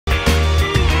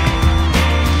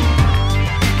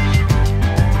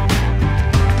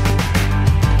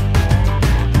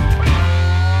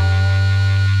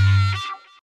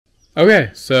Okay,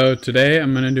 so today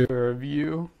I'm going to do a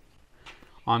review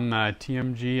on the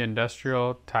TMG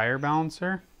Industrial Tire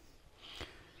Balancer.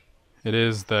 It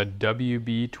is the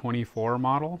WB24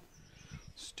 model.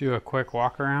 Let's do a quick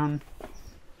walk around.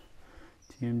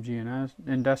 TMG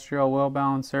Industrial Wheel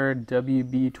Balancer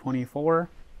WB24.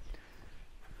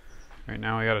 Right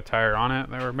now we got a tire on it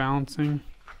that we're balancing.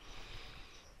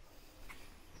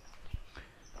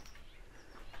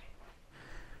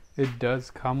 It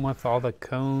does come with all the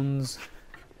cones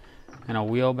and a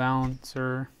wheel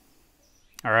balancer,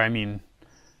 or I mean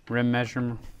rim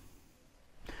measurement.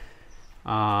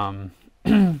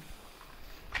 This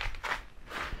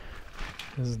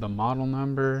is the model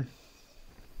number.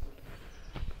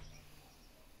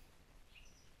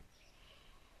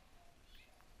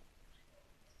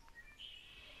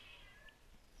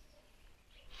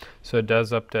 So it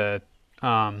does up to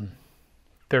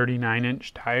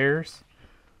 39-inch tires.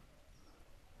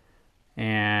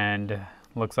 And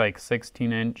looks like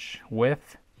 16-inch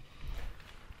width.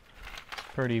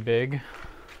 Pretty big.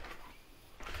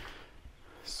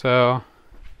 So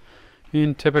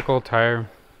in typical tire,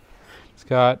 it's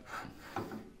got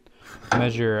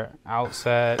measure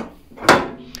outset.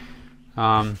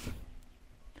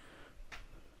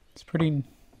 It's pretty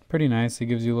nice. It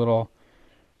gives you little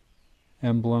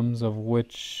emblems of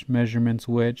which measurements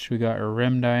which. We got your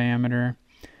rim diameter,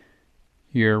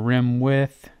 your rim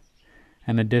width,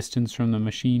 and the distance from the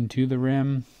machine to the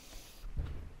rim.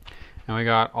 And we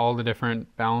got all the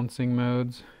different balancing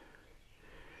modes.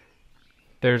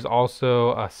 There's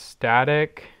also a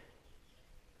static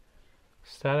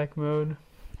mode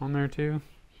on there too.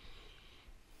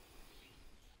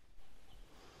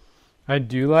 I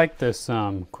do like this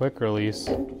quick release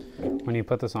when you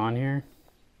put this on here.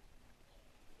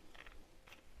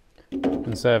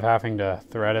 Instead of having to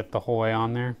thread it the whole way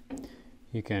on there,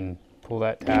 you can pull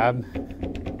that tab,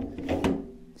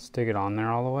 stick it on there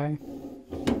all the way,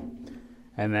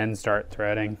 and then start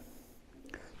threading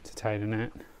to tighten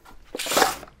it.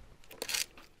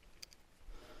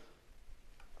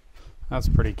 That's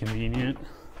pretty convenient.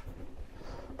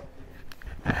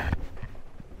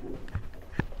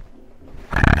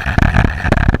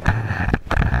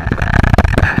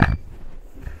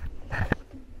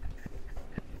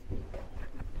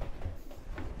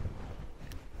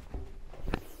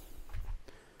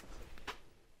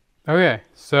 Okay,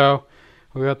 so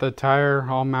we got the tire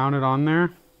all mounted on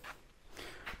there.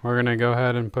 We're gonna go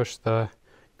ahead and push the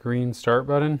green start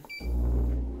button.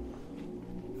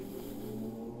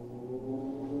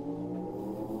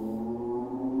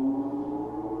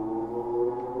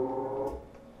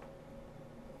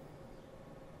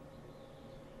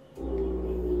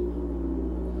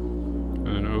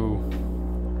 And ooh,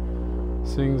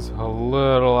 this thing's a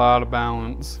little out of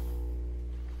balance.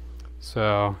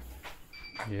 So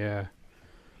yeah,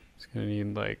 it's gonna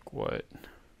need like what?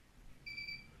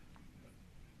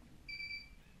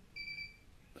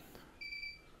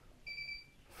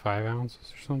 5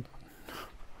 ounces or something.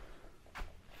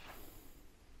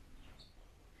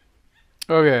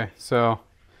 Okay, so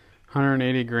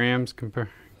 180 grams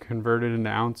converted into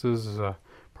ounces is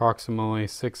approximately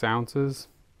 6 ounces.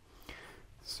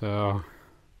 So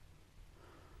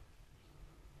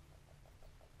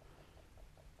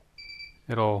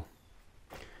it'll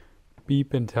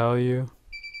beep and tell you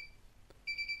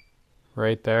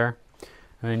right there,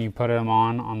 and then you put them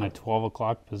on the 12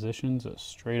 o'clock position, so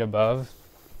straight above.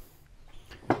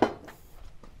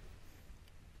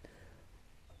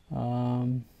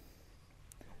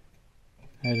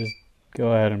 I just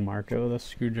go ahead and mark it with a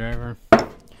screwdriver, so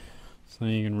then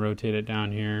you can rotate it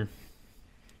down here.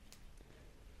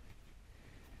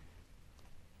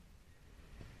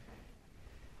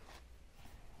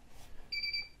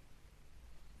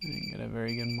 I didn't get a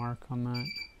very good mark on that.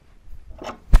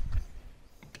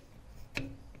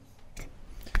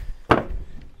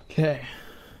 Okay,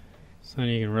 so then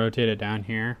you can rotate it down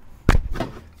here.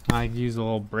 I use a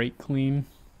little brake clean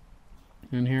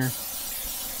in here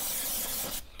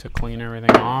to clean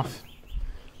everything off.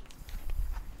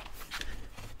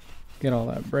 Get all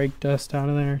that brake dust out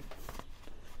of there.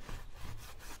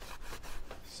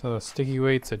 So the sticky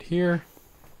weights adhere.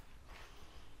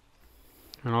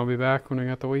 And I'll be back when I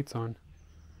got the weights on.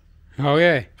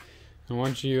 Okay, and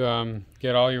once you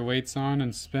get all your weights on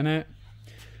and spin it,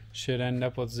 should end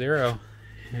up with 0.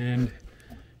 And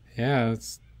yeah,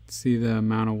 let's see the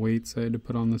amount of weights I had to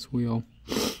put on this wheel.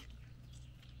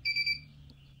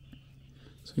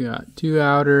 So we got 2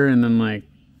 outer and then like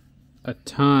a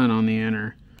ton on the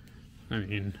inner. I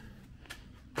mean,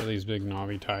 for these big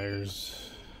knobby tires.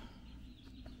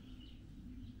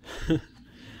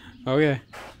 Okay,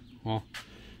 well,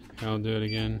 I'll do it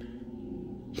again.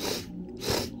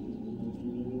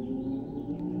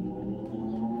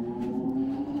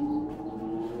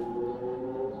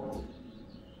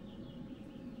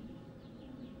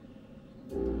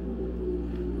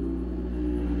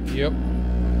 Yep.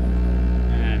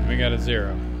 And we got a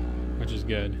 0, which is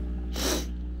good.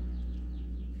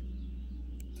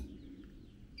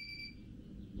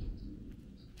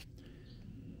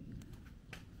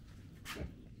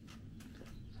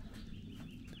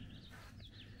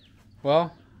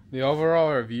 Well, the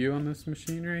overall review on this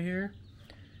machine right here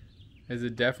is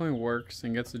it definitely works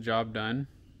and gets the job done.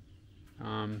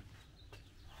 I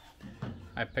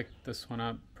picked this one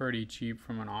up pretty cheap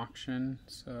from an auction,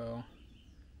 so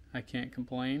I can't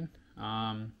complain.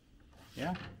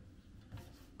 Yeah,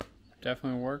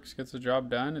 definitely works, gets the job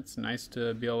done. It's nice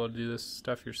to be able to do this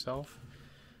stuff yourself.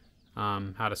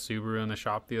 Had a Subaru in the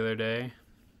shop the other day,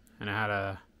 and I had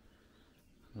a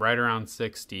right around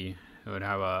 60. It would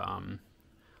have a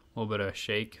little bit of a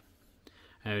shake,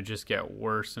 and it would just get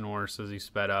worse and worse as you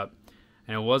sped up.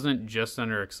 And it wasn't just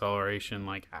under acceleration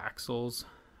like axles.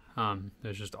 It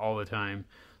was just all the time.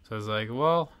 So I was like,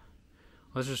 well,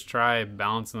 let's just try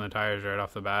balancing the tires right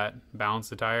off the bat. Balance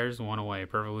the tires, one away,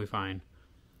 perfectly fine.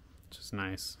 Just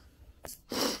nice.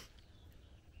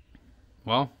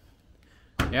 Well,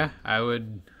 yeah, I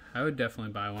would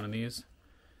definitely buy one of these.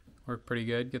 Work pretty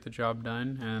good, get the job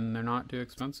done, and they're not too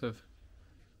expensive.